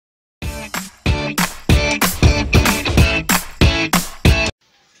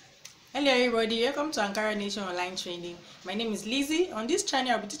Hello everybody, welcome to Ankara Nation Online Training. My name is Lizzie. On this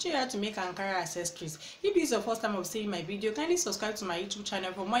channel, I'll be teaching you how to make Ankara accessories. If this is your first time of seeing my video, kindly subscribe to my YouTube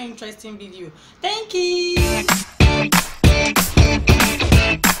channel for more interesting videos. Thank you!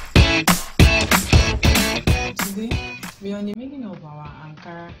 Today, we are on the making of our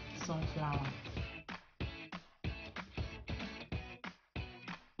Ankara sunflower.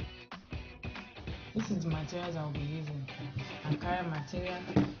 This is the materials I will be using. Ankara material,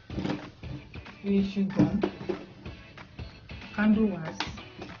 reissue gum, candle wax,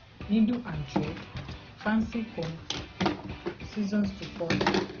 needle and thread, fancy comb, scissors to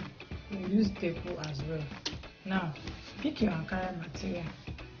cut. We'll use staple as well. Now, pick your Ankara material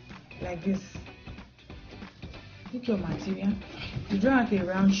like this. Pick your material. You draw out a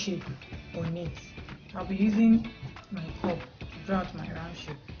round shape on it. I'll be using my cup to draw out my round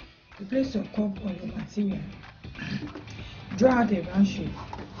shape. You place your cup on your material. Draw out a round shape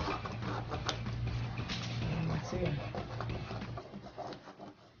on the material.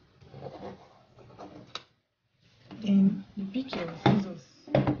 Then you pick your scissors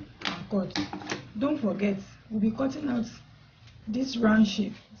and cut. Don't forget, we'll be cutting out this round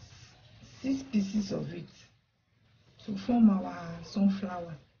shape, 6 pieces of it, to form our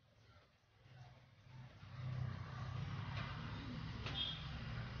sunflower.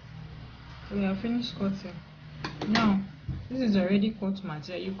 So we have finished cutting. Now, this is already cut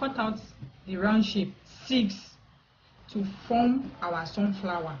material. You cut out the round shape 6 to form our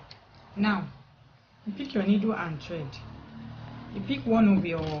sunflower. Now, you pick your needle and thread. You pick one of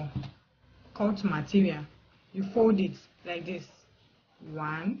your cut material. You fold it like this.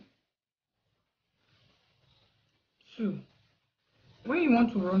 1, 2. When you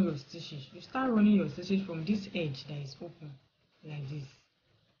want to run your stitches, you start running your stitches from this edge that is open, like this.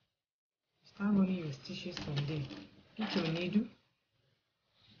 Start running your stitches from there. Pick your needle,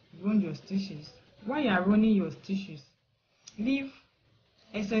 run your stitches. While you are running your stitches, leave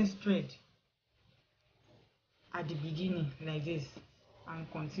excess thread at the beginning like this and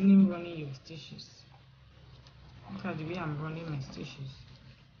continue running your stitches. Look at the way I'm running my stitches.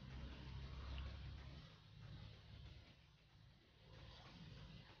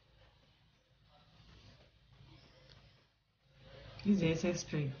 This is the excess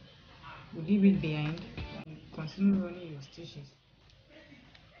thread. You leave it behind and continue running your stitches.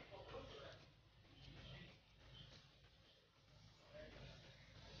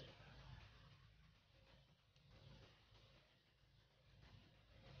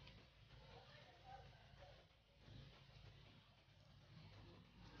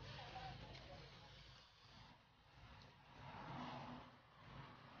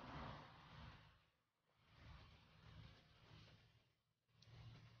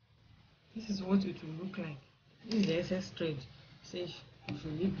 This is what it will look like. This is the excess thread. See, you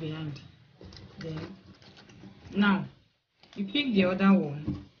should leave behind. Then, now, you pick the other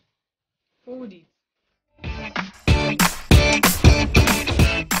one, fold it